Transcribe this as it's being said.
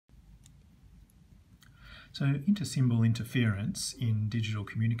So intersymbol interference in digital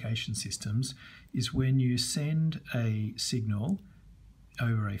communication systems is when you send a signal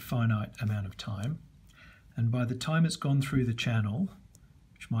over a finite amount of time, and by the time it's gone through the channel,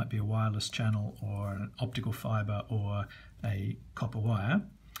 which might be a wireless channel or an optical fibre or a copper wire,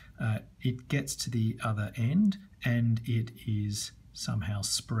 it gets to the other end and it is somehow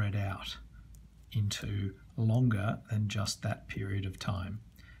spread out into longer than just that period of time.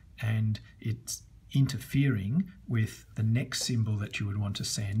 And it's interfering with the next symbol that you would want to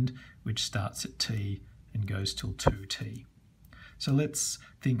send, which starts at t and goes till 2t. So let's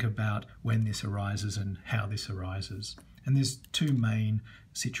think about when this arises and how this arises. And there's two main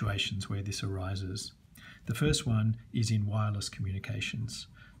situations where this arises. The first one is in wireless communications,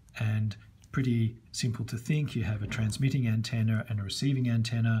 and pretty simple to think. You have a transmitting antenna and a receiving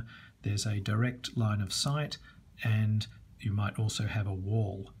antenna. There's a direct line of sight, and you might also have a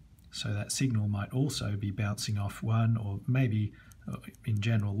wall. So that signal might also be bouncing off one, or maybe in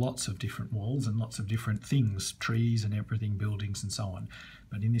general lots of different walls and lots of different things, trees and everything, buildings and so on.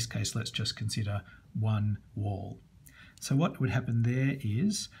 But in this case, let's just consider one wall. So what would happen there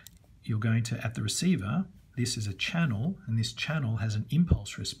is you're going to, at the receiver, this is a channel, and this channel has an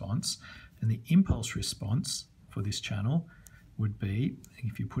impulse response, and the impulse response for this channel would be,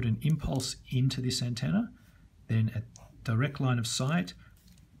 if you put an impulse into this antenna, then at direct line of sight,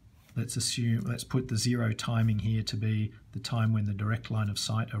 let's put the 0 timing here to be the time when the direct line of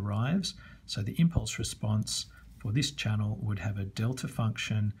sight arrives. So the impulse response for this channel would have a delta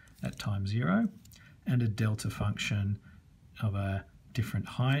function at time 0 and a delta function of a different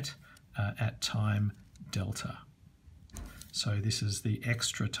height at time delta. So this is the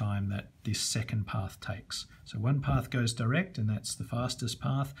extra time that this second path takes. So one path goes direct, and that's the fastest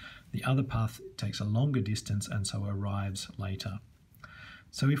path. The other path takes a longer distance and so arrives later.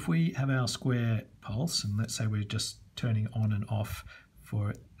 So if we have our square pulse, and let's say we're just turning on and off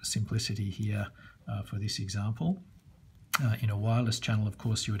for simplicity here for this example, in a wireless channel, of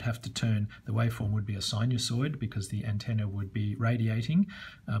course, you would have to turn, the waveform would be a sinusoid because the antenna would be radiating,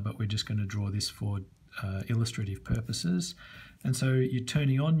 but we're just going to draw this for illustrative purposes. And so you're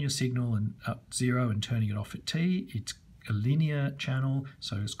turning on your signal and up 0 and turning it off at t. It's a linear channel,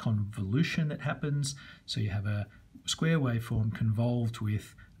 so it's convolution that happens. So you have a square waveform convolved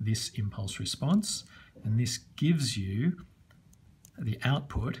with this impulse response, and this gives you the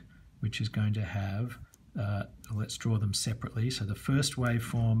output, which is going to have, let's draw them separately. So the first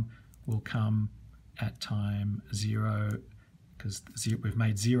waveform will come at time 0, because we've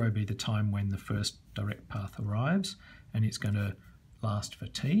made 0 be the time when the first direct path arrives, and it's going to last for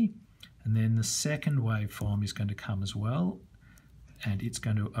t. And then the second waveform is going to come as well, and it's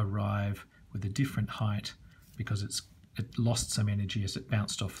going to arrive with a different height because it lost some energy as it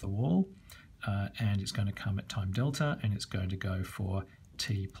bounced off the wall, and it's going to come at time delta, and it's going to go for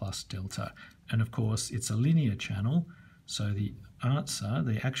t plus delta. And of course, it's a linear channel, so the answer,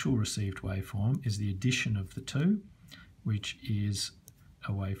 the actual received waveform, is the addition of the two, which is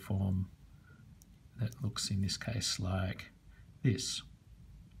a waveform that looks in this case like this.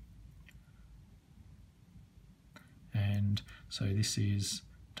 And so this is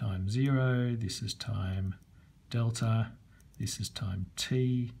time 0, this is time delta, this is time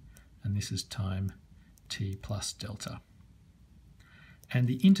t, and this is time t plus delta. And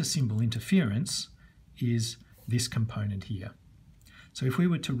the intersymbol interference is this component here. So if we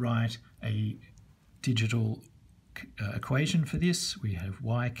were to write a digital equation for this, we have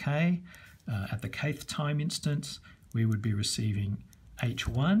yk. At the kth time instance, we would be receiving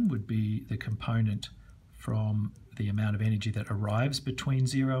h1 would be the component from the amount of energy that arrives between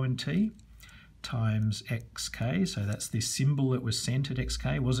 0 and t, times xk, so that's this symbol that was sent at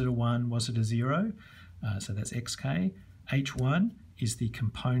xk. Was it a 1? Was it a 0? So that's xk. h1 is the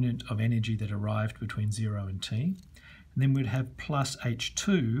component of energy that arrived between 0 and t. And then we'd have plus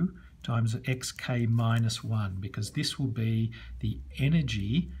h2 times xk minus 1, because this will be the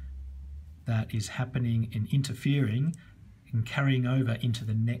energy that is happening and interfering and carrying over into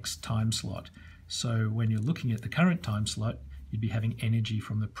the next time slot. So when you're looking at the current time slot, you'd be having energy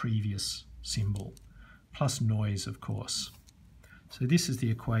from the previous symbol, plus noise, of course. So this is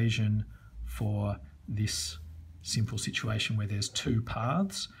the equation for this simple situation where there's two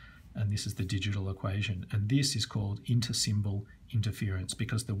paths, and this is the digital equation. And this is called intersymbol interference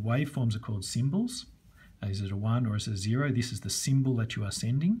because the waveforms are called symbols. Is it a 1 or is it a 0? This is the symbol that you are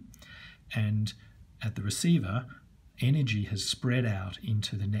sending. And at the receiver, energy has spread out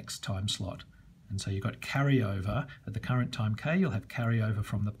into the next time slot. And so you've got carryover. At the current time k, you'll have carryover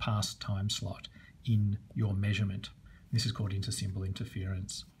from the past time slot in your measurement. This is called intersymbol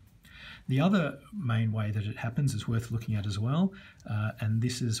interference. The other main way that it happens is worth looking at as well, and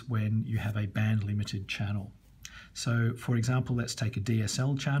this is when you have a band-limited channel. So, for example, let's take a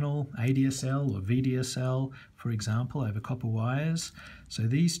DSL channel, ADSL or VDSL, for example, over copper wires. So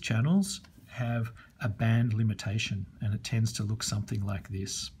these channels have a band limitation, and it tends to look something like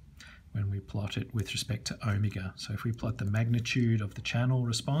this when we plot it with respect to omega. So if we plot the magnitude of the channel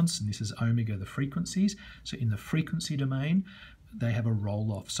response, and this is omega, the frequencies, so in the frequency domain, they have a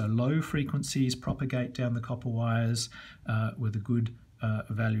roll-off. So low frequencies propagate down the copper wires with a good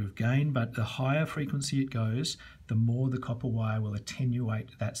value of gain, but the higher frequency it goes, the more the copper wire will attenuate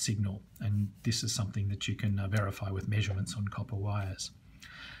that signal. And this is something that you can verify with measurements on copper wires.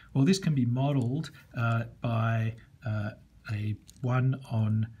 Well, this can be modeled by a 1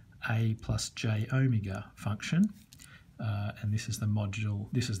 on A plus j omega function, and this is the module,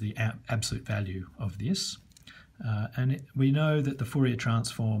 this is the absolute value of this. We know that the Fourier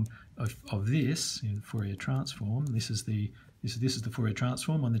transform of this, the Fourier transform, this is the Fourier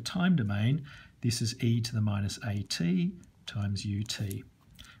transform on the time domain. This is e to the minus at times ut,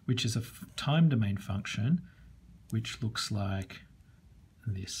 which is a time domain function which looks like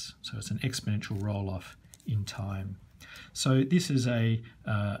this. So it's an exponential roll-off in time. So this is the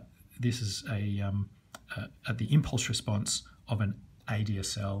impulse response of an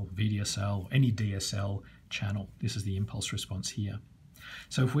ADSL, VDSL, or any DSL channel. This is the impulse response here.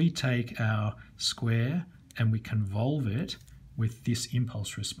 So if we take our square and we convolve it with this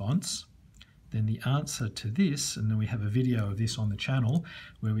impulse response, then the answer to this, and then we have a video of this on the channel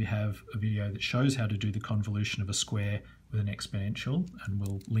where we have a video that shows how to do the convolution of a square with an exponential, and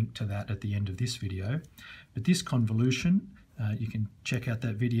we'll link to that at the end of this video. But this convolution, you can check out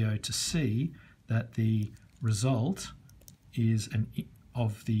that video to see that the result is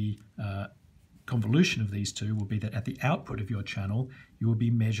of the convolution of these two will be that at the output of your channel, you will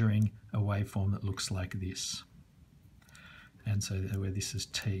be measuring a waveform that looks like this. And so where this is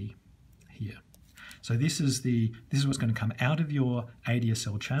t here. So this is what's going to come out of your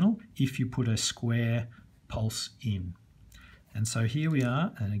ADSL channel if you put a square pulse in. And so here we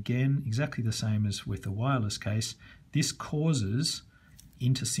are, and again, exactly the same as with the wireless case, this causes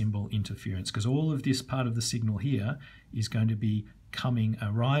intersymbol interference, because all of this part of the signal here is going to be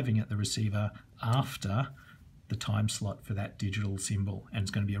arriving at the receiver after the time slot for that digital symbol, and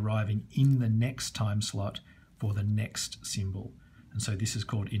it's going to be arriving in the next time slot for the next symbol. And so this is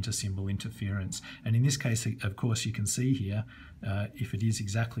called intersymbol interference. And in this case, of course, you can see here, if it is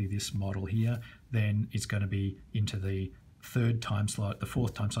exactly this model here, then it's going to be into the third time slot, the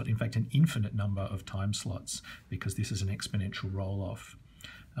fourth time slot, in fact, an infinite number of time slots, because this is an exponential roll-off.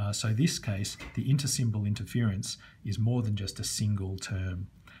 So this case, the intersymbol interference is more than just a single term.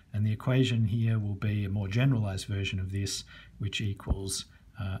 And the equation here will be a more generalized version of this, which equals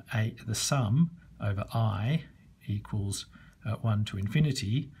the sum over I equals 1 to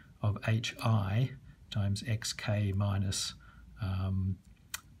infinity of hi times xk minus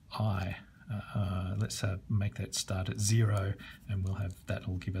I. Let's make that start at 0, and that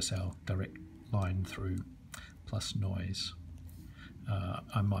will give us our direct line through plus noise.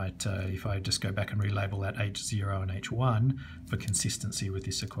 I might, if I just go back and relabel that H0 and H1 for consistency with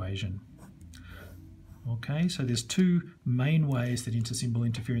this equation. Okay, so there's two main ways that intersymbol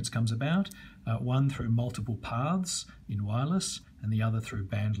interference comes about. One through multiple paths in wireless, and the other through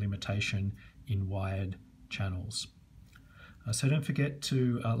band limitation in wired channels. So don't forget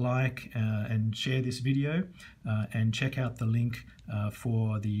to like and share this video, and check out the link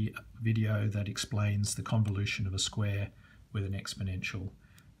for the video that explains the convolution of a square with an exponential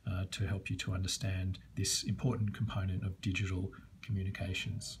to help you to understand this important component of digital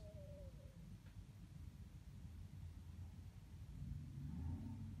communications.